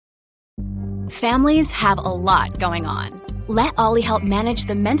Families have a lot going on. Let Ollie help manage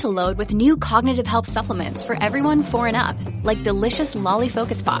the mental load with new cognitive help supplements for everyone 4 and up, like delicious Lolly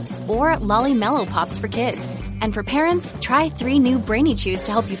Focus Pops or Lolly Mellow Pops for kids. And for parents, try 3 new Brainy Chews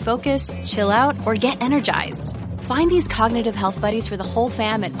to help you focus, chill out, or get energized. Find these cognitive health buddies for the whole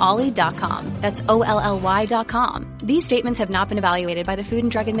fam at ollie.com. That's OLLY.com. These statements have not been evaluated by the Food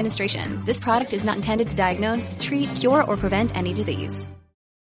and Drug Administration. This product is not intended to diagnose, treat, cure, or prevent any disease.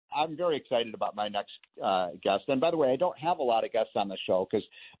 I'm very excited about my next guest. And by the way, I don't have a lot of guests on the show because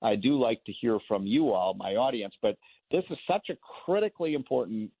I do like to hear from you all, my audience. But this is such a critically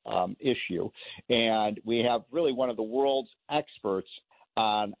important issue. And we have really one of the world's experts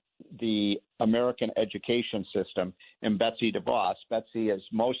on the American education system, and Betsy DeVos. Betsy, as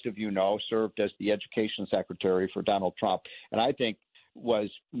most of you know, served as the education secretary for Donald Trump. And I think was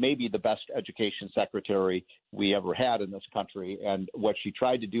maybe the best education secretary we ever had in this country. And what she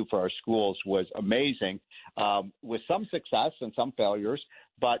tried to do for our schools was amazing, with some success and some failures.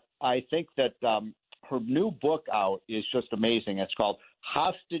 But I think that her new book out is just amazing. It's called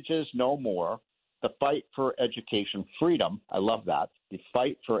Hostages No More, The Fight for Education Freedom. I love that. The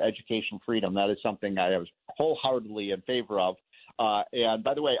Fight for Education Freedom. That is something I was wholeheartedly in favor of. And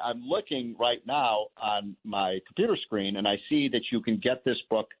by the way, I'm looking right now on my computer screen, and I see that you can get this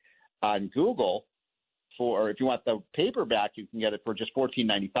book on Google for, if you want the paperback, you can get it for just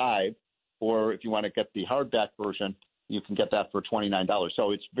 $14.95, or if you want to get the hardback version, you can get that for $29.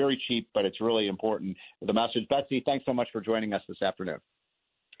 So it's very cheap, but it's really important. The message. Betsy, thanks so much for joining us this afternoon.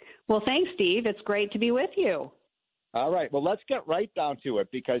 Well, thanks, Steve. It's great to be with you. All right. Well, let's get right down to it,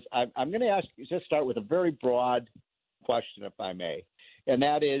 because I'm going to ask you, just start with a very broad question, if I may, and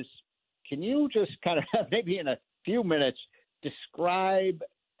that is, can you just kind of maybe in a few minutes describe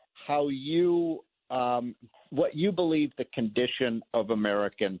how you what you believe the condition of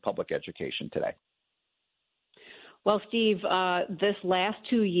American public education today? Well, Steve, this last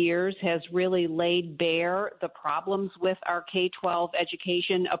 2 years has really laid bare the problems with our K-12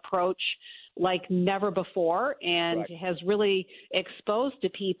 education approach like never before, and Right. has really exposed to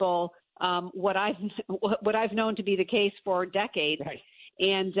people what I've known to be the case for decades. Right.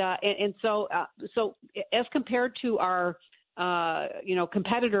 And so as compared to our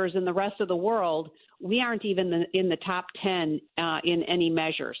competitors in the rest of the world, we aren't even in the top 10 in any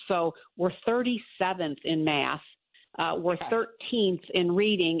measure. So we're 37th in math. We're 13th in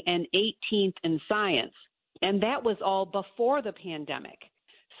reading and 18th in science. And that was all before the pandemic.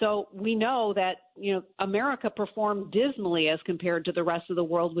 So we know that, America performed dismally as compared to the rest of the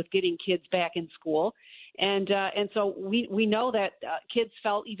world with getting kids back in school. And so we know that kids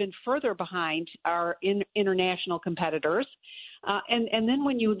fell even further behind our international competitors. And then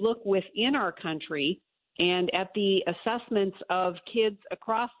when you look within our country and at the assessments of kids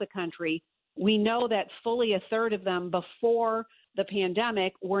across the country, we know that fully a third of them before the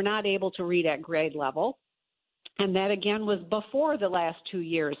pandemic were not able to read at grade level. And that, again, was before the last 2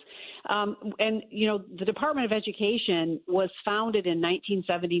 years. The Department of Education was founded in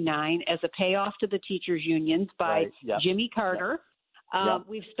 1979 as a payoff to the teachers' unions by Right. Yep. Jimmy Carter. Yep.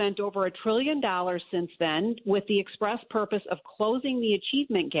 We've spent over $1 trillion since then with the express purpose of closing the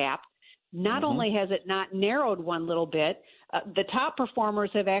achievement gap. Not only has it not narrowed one little bit, the top performers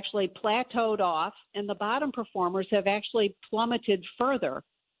have actually plateaued off, and the bottom performers have actually plummeted further.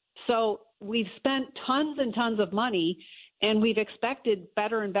 So we've spent tons and tons of money, and we've expected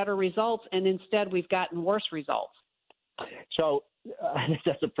better and better results, and instead we've gotten worse results. So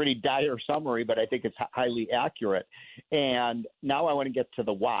that's a pretty dire summary, but I think it's highly accurate. And now I want to get to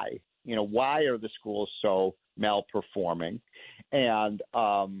the why. Why are the schools so malperforming? And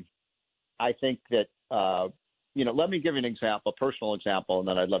I think that, let me give you an example, a personal example, and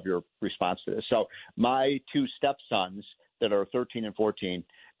then I'd love your response to this. So my 2 stepsons that are 13 and 14,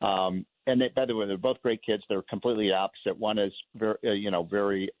 and they, by the way, they're both great kids. They're completely opposite. One is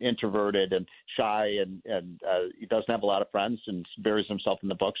very introverted and shy, and he doesn't have a lot of friends and buries himself in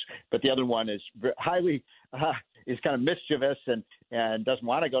the books. But the other one is highly is kind of mischievous and doesn't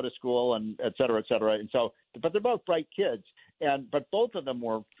want to go to school, and et cetera, et cetera. And so, but they're both bright kids, but both of them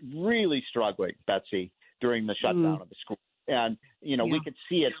were really struggling, Betsy, during the shutdown of the school. And, we could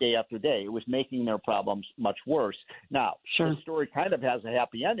see it day after day. It was making their problems much worse. Now, Sure. The story kind of has a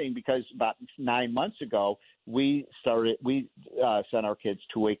happy ending, because about 9 months ago, we sent our kids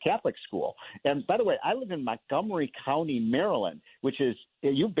to a Catholic school. And by the way, I live in Montgomery County, Maryland, which is,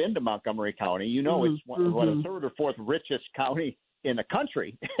 you've been to Montgomery County. It's one of the 3rd or 4th richest county in the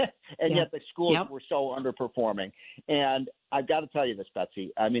country, and yet the schools were so underperforming. And I've got to tell you this,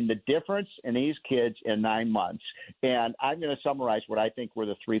 Betsy. I mean, the difference in these kids in 9 months, and I'm going to summarize what I think were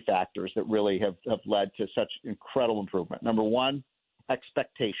the three factors that really have led to such incredible improvement. Number one,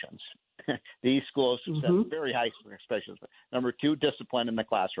 expectations. These schools set very high expectations. Number two, discipline in the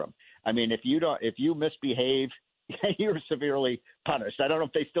classroom. I mean, if you misbehave, you're severely punished. I don't know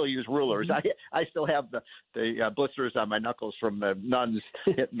if they still use rulers. I still have the blisters on my knuckles from the nuns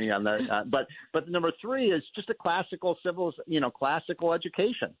hitting me on there. But number three is just a classical classical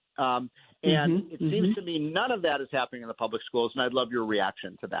education. And it seems to me none of that is happening in the public schools, and I'd love your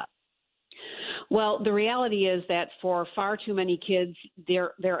reaction to that. Well, the reality is that for far too many kids,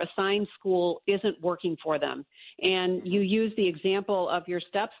 their assigned school isn't working for them. And you use the example of your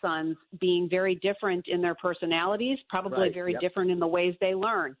stepsons being very different in their personalities, probably very different in the ways they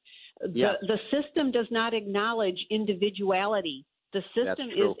learn. The system does not acknowledge individuality. The system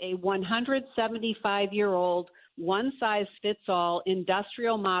is a 175-year-old, one-size-fits-all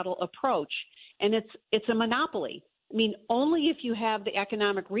industrial model approach, and it's a monopoly. I mean, only if you have the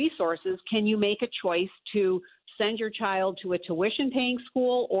economic resources can you make a choice to send your child to a tuition-paying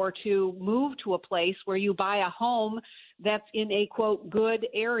school or to move to a place where you buy a home that's in a, quote, good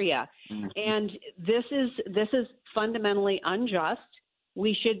area. And this is fundamentally unjust.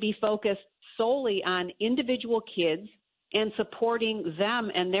 We should be focused solely on individual kids and supporting them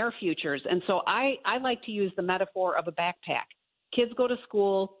and their futures. And so I like to use the metaphor of a backpack. Kids go to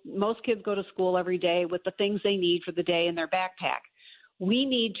school. Most kids go to school every day with the things they need for the day in their backpack. We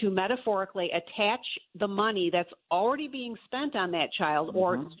need to metaphorically attach the money that's already being spent on that child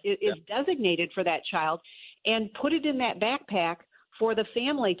or is designated for that child and put it in that backpack for the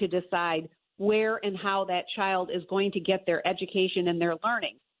family to decide where and how that child is going to get their education and their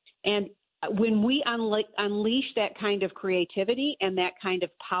learning. And when we unleash that kind of creativity and that kind of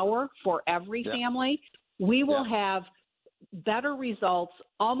power for every family, we will have better results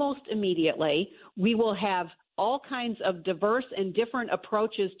almost immediately. We will have all kinds of diverse and different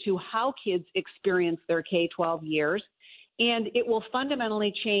approaches to how kids experience their K-12 years, and it will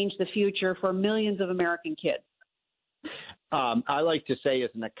fundamentally change the future for millions of American kids. I like to say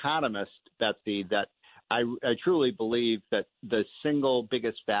as an economist, Betsy, that I truly believe that the single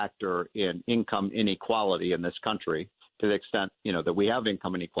biggest factor in income inequality in this country, to the extent, that we have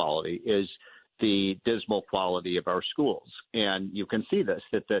income inequality, is the dismal quality of our schools. And you can see this,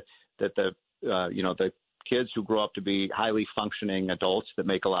 that the kids who grow up to be highly functioning adults that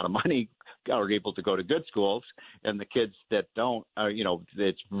make a lot of money are able to go to good schools, and the kids that don't,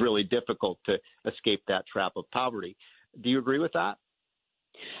 it's really difficult to escape that trap of poverty. Do you agree with that?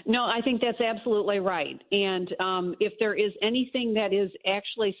 No, I think that's absolutely right. And if there is anything that is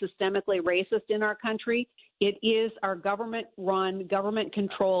actually systemically racist in our country, it is our government-run,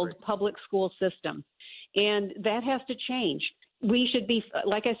 government-controlled public school system. And that has to change. We should be,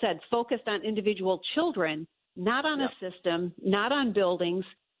 like I said, focused on individual children, not on a system, not on buildings.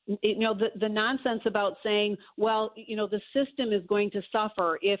 The nonsense about saying, well, the system is going to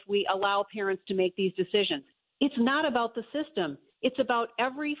suffer if we allow parents to make these decisions. It's not about the system. It's about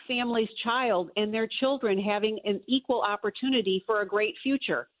every family's child and their children having an equal opportunity for a great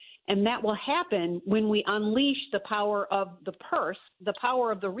future. And that will happen when we unleash the power of the purse, the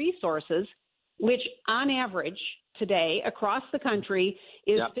power of the resources, which on average today across the country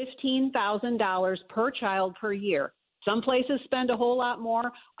is $15,000 per child per year. Some places spend a whole lot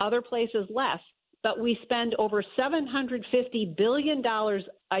more, other places less. But we spend over $750 billion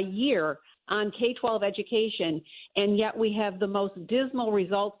a year on K-12 education, and yet we have the most dismal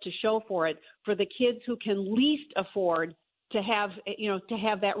results to show for it for the kids who can least afford to have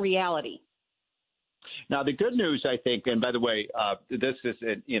that reality. Now, the good news, I think, and by the way, this is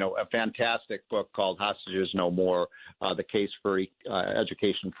a fantastic book called Hostages No More, The Case for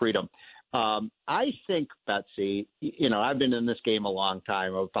Education Freedom. I think, Betsy, I've been in this game a long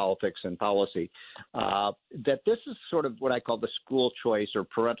time of politics and policy, that this is sort of what I call the school choice or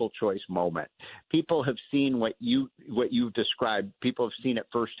parental choice moment. People have seen what you've described. People have seen it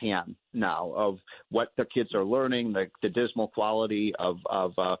firsthand now of what their kids are learning, the dismal quality of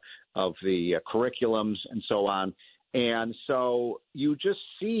the curriculums and so on. And so you just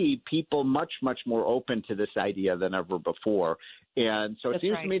see people much, much more open to this idea than ever before. And so it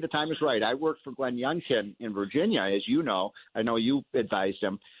seems to me the time is right. I worked for Glenn Youngkin in Virginia, as you know. I know you advised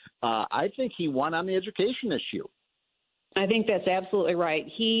him. I think he won on the education issue. I think that's absolutely right.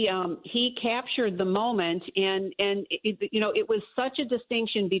 He captured the moment, and it was such a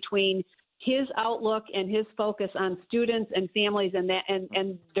distinction between his outlook and his focus on students and families and that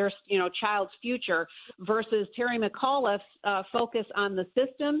and their child's future versus Terry McAuliffe's focus on the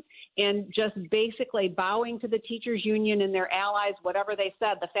system and just basically bowing to the teachers union and their allies, whatever they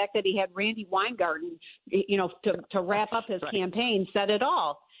said. The fact that he had Randy Weingarten, to wrap up his campaign said it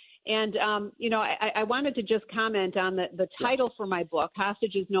all. And, I wanted to just comment on the title for my book,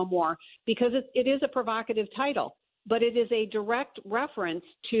 Hostages No More, because it is a provocative title, but it is a direct reference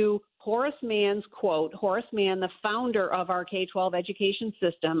to Horace Mann's quote. Horace Mann, the founder of our K-12 education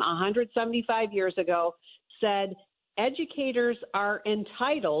system 175 years ago, said, educators are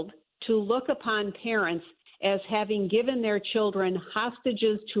entitled to look upon parents as having given their children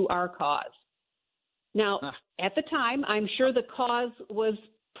hostages to our cause. Now, at the time, I'm sure the cause was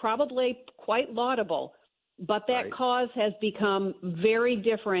probably quite laudable, but that cause has become very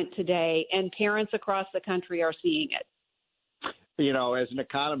different today, and parents across the country are seeing it. As an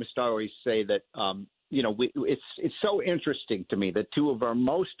economist, I always say that, it's so interesting to me that two of our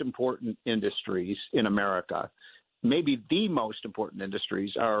most important industries in America, maybe the most important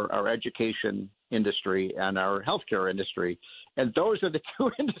industries, are our education industry and our healthcare industry. And those are the two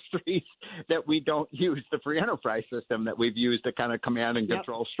industries that we don't use the free enterprise system that we've used, the kind of command and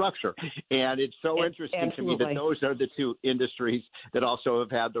control structure. And it's so interesting to me that those are the two industries that also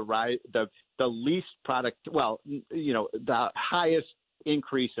have had the least the highest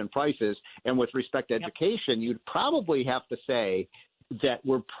increase in prices. And with respect to education, you'd probably have to say that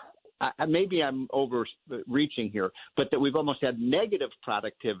maybe I'm overreaching here, but that we've almost had negative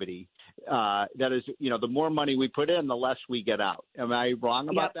productivity. That is, the more money we put in, the less we get out. Am I wrong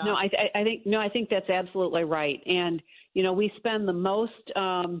about that? No, I think that's absolutely right. And we spend the most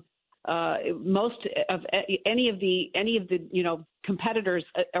of any of the competitors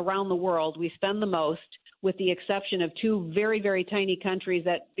around the world. We spend the most, with the exception of two very, very tiny countries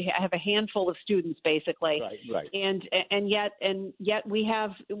that have a handful of students, basically. Right. And yet we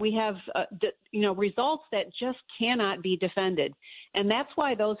have results that just cannot be defended, and that's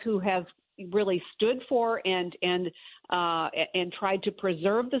why those who have really stood for and tried to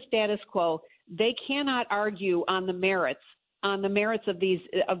preserve the status quo, they cannot argue on the merits of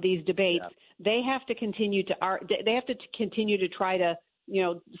these debates. They have to continue to try to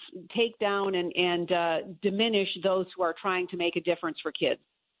take down and diminish those who are trying to make a difference for kids.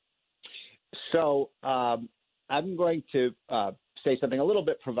 So I'm going to say something a little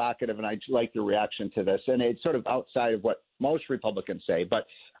bit provocative, and I'd like your reaction to this. And it's sort of outside of what most Republicans say, but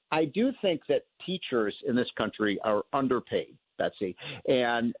I do think that teachers in this country are underpaid, Betsy,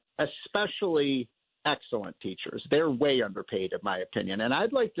 and especially excellent teachers. They're way underpaid, in my opinion. And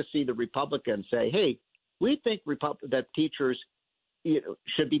I'd like to see the Republicans say, hey, we think that teachers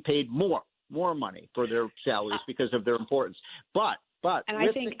should be paid more money for their salaries because of their importance. But and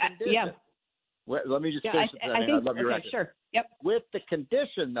I think let me just finish something. I'd love your reaction. Sure. Yep. With the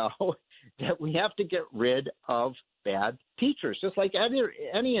condition, though, that we have to get rid of bad teachers, just like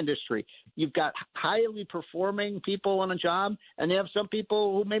any industry. You've got highly performing people in a job, and you have some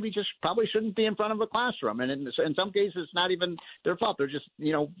people who maybe just probably shouldn't be in front of a classroom. And in some cases, it's not even their fault. They're just,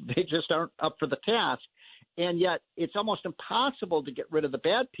 they just aren't up for the task. And yet it's almost impossible to get rid of the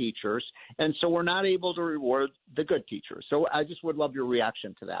bad teachers. And so we're not able to reward the good teachers. So I just would love your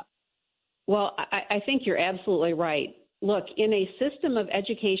reaction to that. Well, I think you're absolutely right. Look, in a system of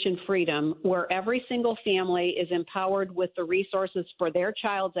education freedom where every single family is empowered with the resources for their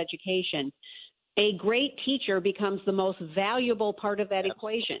child's education, a great teacher becomes the most valuable part of that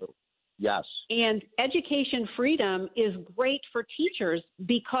equation. Yes. And education freedom is great for teachers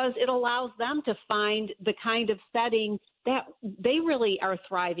because it allows them to find the kind of setting that they really are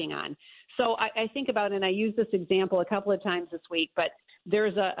thriving on. So I think about, and I use this example a couple of times this week, but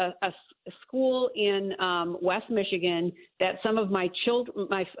there's a school in West Michigan that some of my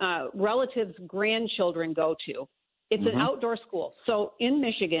relatives' grandchildren go to. It's an outdoor school. So in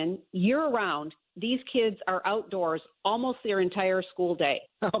Michigan, year-round, these kids are outdoors almost their entire school day.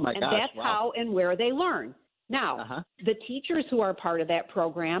 Oh, my gosh. And that's how and where they learn. Now, the teachers who are part of that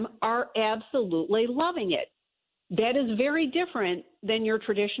program are absolutely loving it. That is very different than your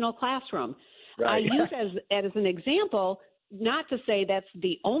traditional classroom. Right. I use as an example, not to say that's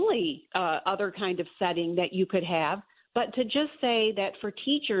the only other kind of setting that you could have, but to just say that for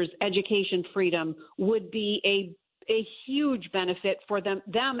teachers, education freedom would be a huge benefit for them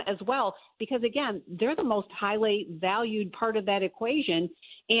as well, because again, they're the most highly valued part of that equation,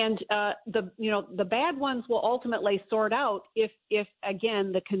 and the bad ones will ultimately sort out if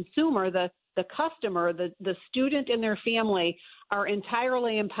again the consumer, the customer, the student and their family are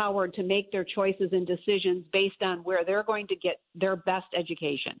entirely empowered to make their choices and decisions based on where they're going to get their best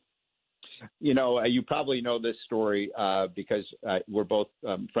education. You probably know this story because we're both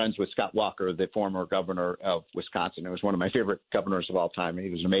friends with Scott Walker, the former governor of Wisconsin. It was one of my favorite governors of all time. He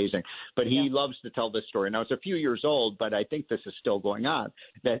was amazing. But he loves to tell this story. Now, it's a few years old, but I think this is still going on.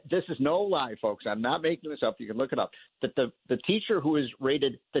 That this is no lie, folks. I'm not making this up. You can look it up. That the teacher who is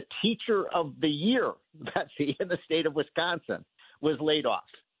rated the teacher of the year, Betsy, in the state of Wisconsin, was laid off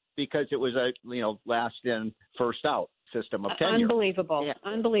because it was a last in, first out system of tenure. Unbelievable. Yeah.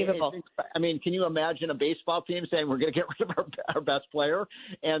 Unbelievable. I mean, can you imagine a baseball team saying we're going to get rid of our best player?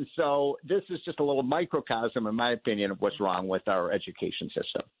 And so this is just a little microcosm, in my opinion, of what's wrong with our education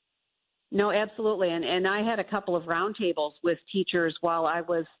system. No, absolutely. And I had a couple of roundtables with teachers while I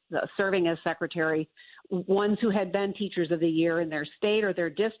was serving as secretary, ones who had been teachers of the year in their state or their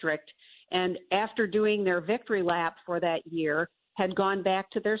district, and after doing their victory lap for that year, had gone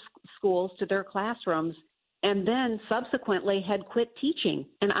back to their schools, to their classrooms, and then subsequently had quit teaching.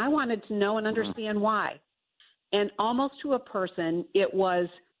 And I wanted to know and understand why. And almost to a person, it was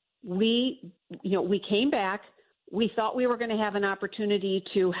we came back. We thought we were going to have an opportunity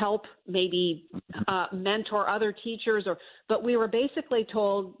to help maybe mentor other teachers, but we were basically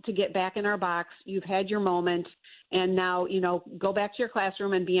told to get back in our box. You've had your moment, and now, go back to your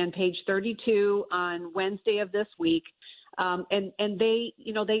classroom and be on page 32 on Wednesday of this week. And they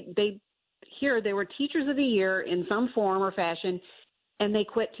here they were teachers of the year in some form or fashion, and they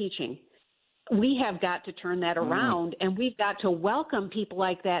quit teaching. We have got to turn that around, and we've got to welcome people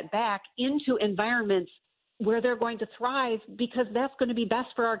like that back into environments where they're going to thrive, because that's going to be best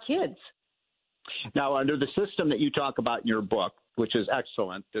for our kids. Now, under the system that you talk about in your book, which is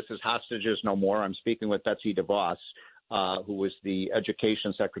excellent, this is Hostages No More. I'm speaking with Betsy DeVos, who was the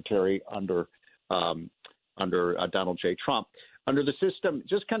education secretary under Donald J. Trump. Under the system,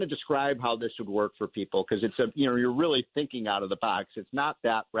 just kind of describe how this would work for people, because it's you're really thinking out of the box. It's not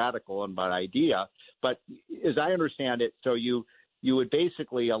that radical in my idea, but as I understand it, so you would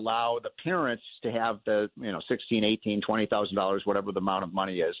basically allow the parents to have the $16,000, $18,000, $20,000, whatever the amount of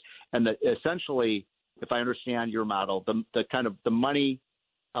money is, and essentially, if I understand your model, the kind of the money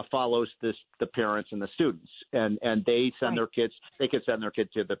follows the parents and the students, and they send their kids. They could send their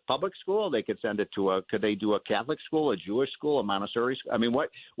kid to the public school. They could send it to could they do a Catholic school, a Jewish school, a Montessori school? I mean, what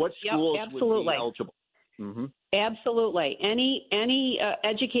schools would be eligible? Mm-hmm. Absolutely. Any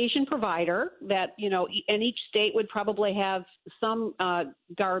education provider that, and each state would probably have some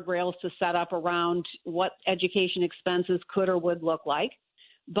guardrails to set up around what education expenses could or would look like.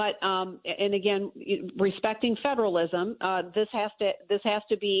 But and again, respecting federalism, this has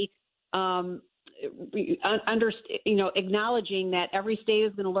to be acknowledging that every state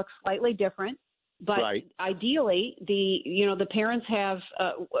is going to look slightly different. But ideally, the parents have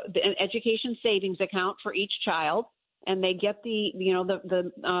an education savings account for each child, and they get the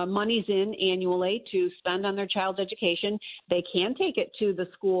monies in annually to spend on their child's education. They can take it to the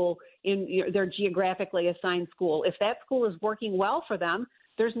school in their geographically assigned school. If that school is working well for them,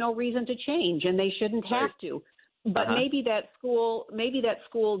 there's no reason to change, and they shouldn't have to. But maybe that school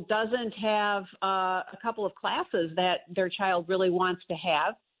doesn't have a couple of classes that their child really wants to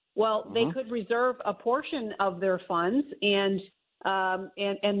have. Well, they could reserve a portion of their funds and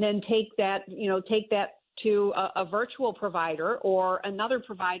then take that to a virtual provider or another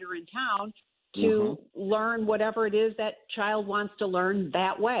provider in town to learn whatever it is that child wants to learn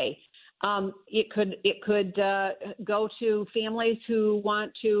that way. It could go to families who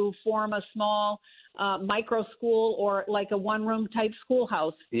want to form a small micro school or like a one-room type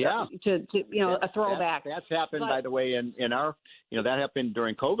schoolhouse. Yeah. To a throwback. That's happened, by the way, in our that happened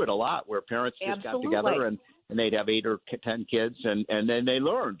during COVID a lot, where parents just got together and they'd have 8 or 10 kids and then they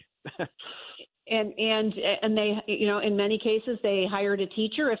learned. And they, in many cases, they hired a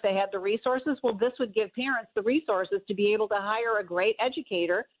teacher if they had the resources. Well, this would give parents the resources to be able to hire a great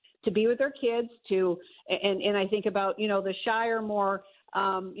educator to be with their kids and I think about, the shyer, more,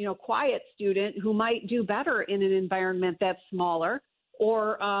 quiet student who might do better in an environment that's smaller,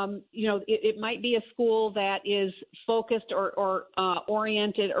 or, it might be a school that is focused or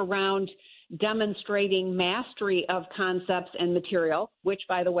oriented around demonstrating mastery of concepts and material, which,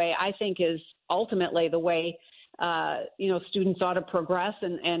 by the way, I think is ultimately the way, students ought to progress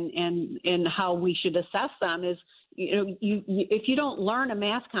and how we should assess them is, if you don't learn a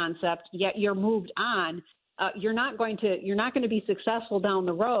math concept yet you're moved on, you're not going to be successful down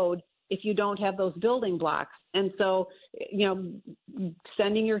the road if you don't have those building blocks. And so,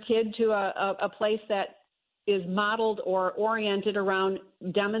 sending your kid to a place that is modeled or oriented around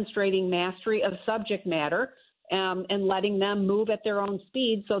demonstrating mastery of subject matter, and letting them move at their own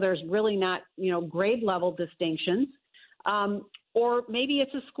speed, so there's really not grade level distinctions. or maybe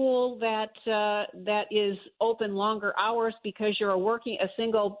it's a school that is open longer hours because you're a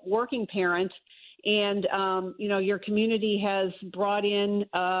single working parent, and your community has brought in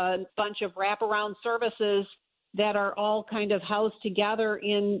a bunch of wraparound services that are all kind of housed together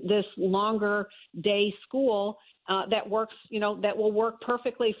in this longer day school that works, that will work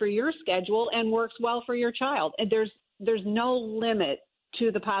perfectly for your schedule and works well for your child. And there's no limit to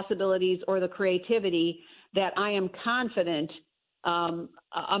the possibilities or the creativity that I am confident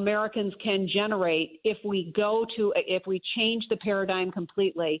Americans can generate if we change the paradigm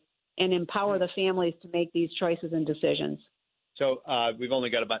completely and empower the families to make these choices and decisions. So we've only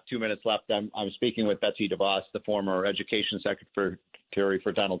got about 2 minutes left. I'm speaking with Betsy DeVos, the former education secretary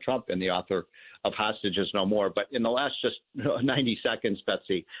for Donald Trump and the author of Hostages No More. But in the last just 90 seconds,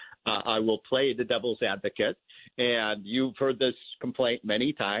 Betsy, I will play the devil's advocate. And you've heard this complaint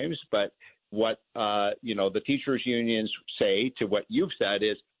many times, but what the teachers unions say to what you've said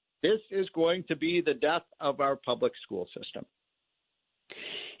is this is going to be the death of our public school system.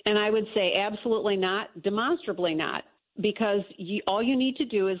 And I would say absolutely not, demonstrably not. Because all you need to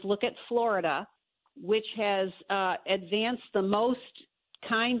do is look at Florida, which has advanced the most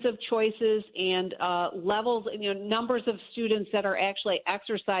kinds of choices and levels, numbers of students that are actually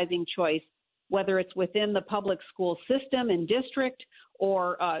exercising choice, whether it's within the public school system and district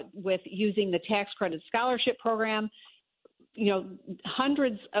or with using the tax credit scholarship program.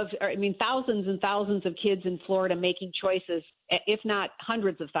 Thousands and thousands of kids in Florida making choices, if not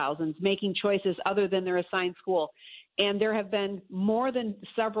hundreds of thousands, making choices other than their assigned school. And there have been more than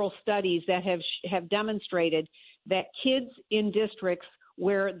several studies that have demonstrated that kids in districts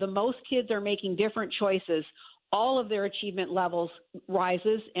where the most kids are making different choices, all of their achievement levels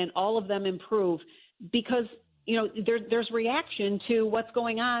rises and all of them improve because there's reaction to what's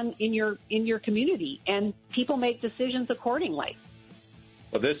going on in your community, and people make decisions accordingly.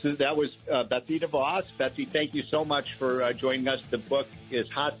 Well, that was Betsy DeVos. Betsy, thank you so much for joining us. The book is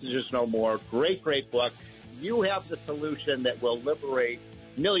Hostages No More. Great book. You have the solution that will liberate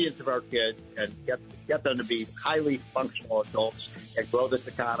millions of our kids and get them to be highly functional adults and grow this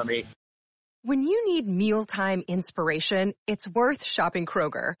economy. When you need mealtime inspiration, it's worth shopping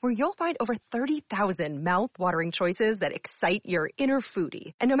Kroger, where you'll find over 30,000 mouth-watering choices that excite your inner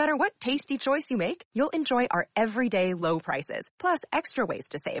foodie. And no matter what tasty choice you make, you'll enjoy our everyday low prices, plus extra ways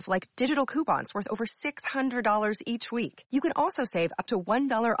to save, like digital coupons worth over $600 each week. You can also save up to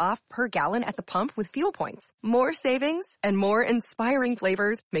 $1 off per gallon at the pump with fuel points. More savings and more inspiring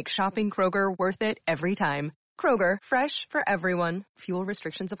flavors make shopping Kroger worth it every time. Kroger, fresh for everyone. Fuel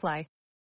restrictions apply.